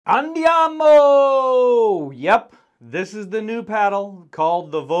Andiamo! Yep, this is the new paddle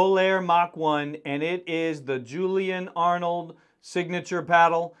called the Volair Mach 1, and it is the Julian Arnold signature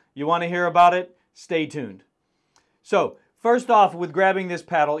paddle. You want to hear about it? Stay tuned. So, first off, with grabbing this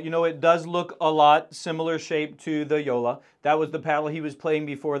paddle, you know, it does look a lot similar shape to the Yola. That was the paddle he was playing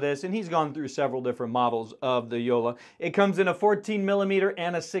before this, and he's gone through several different models of the Yola. It comes in a 14 millimeter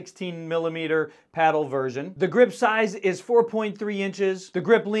and a 16 millimeter paddle version. The grip size is 4.3 inches. The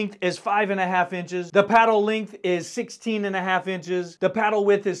grip length is 5.5 inches. The paddle length is 16.5 inches. The paddle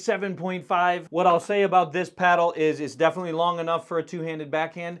width is 7.5. What I'll say about this paddle is it's definitely long enough for a two-handed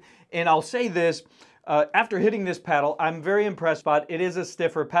backhand, and I'll say this, after hitting this paddle, I'm very impressed by it. It is a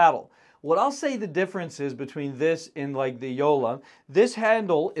stiffer paddle. What I'll say the difference is between this and like the Yola, this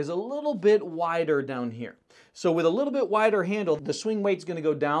handle is a little bit wider down here. So with a little bit wider handle, the swing weight's going to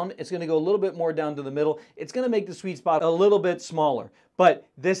go down. It's going to go a little bit more down to the middle. It's going to make the sweet spot a little bit smaller. But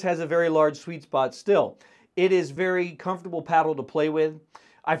this has a very large sweet spot still. It is very comfortable paddle to play with.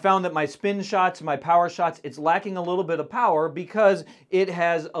 I found that my spin shots, my power shots, it's lacking a little bit of power because it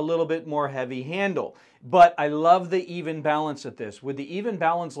has a little bit more heavy handle. But I love the even balance at this. With the even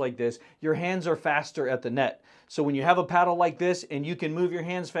balance like this, your hands are faster at the net. So when you have a paddle like this and you can move your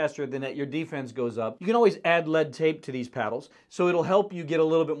hands faster at the net, your defense goes up. You can always add lead tape to these paddles, so it'll help you get a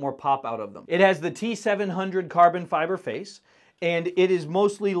little bit more pop out of them. It has the T700 carbon fiber face, and it is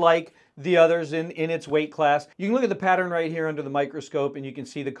mostly like the others in its weight class. You can look at the pattern right here under the microscope and you can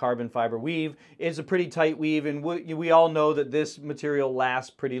see the carbon fiber weave. It's a pretty tight weave, and we all know that this material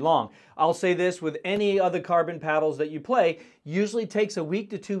lasts pretty long. I'll say this, with any other carbon paddles that you play, usually takes a week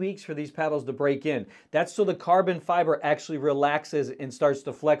to 2 weeks for these paddles to break in. That's so the carbon fiber actually relaxes and starts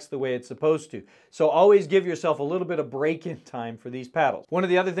to flex the way it's supposed to. So always give yourself a little bit of break-in time for these paddles. One of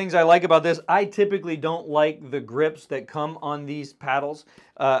the other things I like about this, I typically don't like the grips that come on these paddles.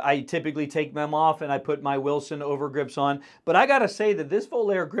 I typically take them off and I put my Wilson over grips on. But I gotta say that this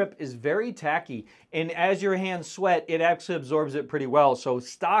Volair grip is very tacky, and as your hands sweat, it actually absorbs it pretty well. So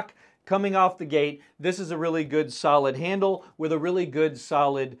stock coming off the gate, this is a really good solid handle with a really good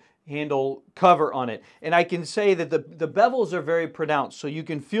solid handle cover on it. And I can say that the bevels are very pronounced, so you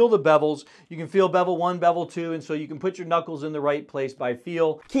can feel the bevels. You can feel bevel 1, bevel 2, and so you can put your knuckles in the right place by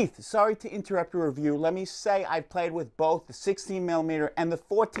feel. Keith, sorry to interrupt your review. Let me say I've played with both the 16 millimeter and the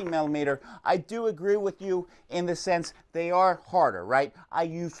 14 millimeter. I do agree with you in the sense they are harder, right? I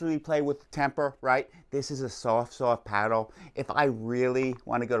usually play with temper, right? This is a soft paddle. If I really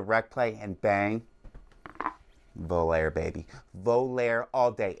want to go to rec play and bang, Volair, baby. Volair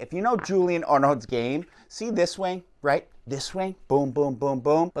all day. If you know Julian Arnold's game, see this swing, right? This swing, boom, boom, boom,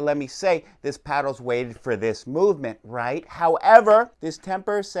 boom. But let me say, this paddle's weighted for this movement, right? However, this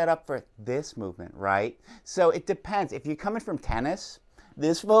temper is set up for this movement, right? So it depends. If you're coming from tennis,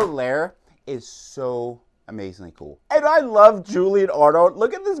 this Volair is so amazingly cool. And I love Julian Arnold.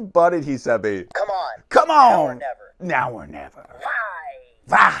 Look at this button he sent me. Come on. Come on. Now or never. Now or never. Why?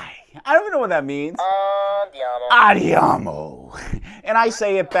 Why? I don't even know what that means. Andiamo. And I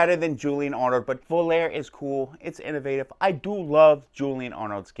say it better than Julian Arnold, but Volair is cool. It's innovative. I do love Julian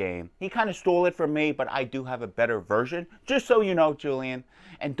Arnold's game. He kind of stole it from me, but I do have a better version. Just so you know, Julian.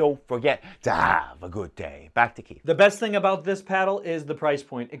 And don't forget to have a good day. Back to Keith. The best thing about this paddle is the price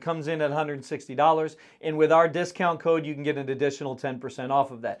point. It comes in at $160, and with our discount code, you can get an additional 10%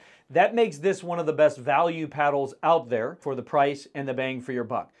 off of that. That makes this one of the best value paddles out there for the price and the bang for your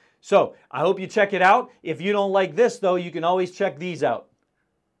buck. So, I hope you check it out. If you don't like this, though, you can always check these out.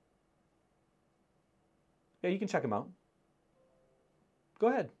 Yeah, you can check them out. Go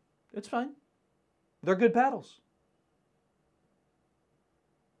ahead. It's fine. They're good paddles.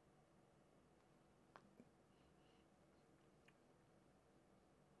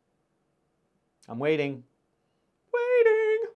 I'm waiting.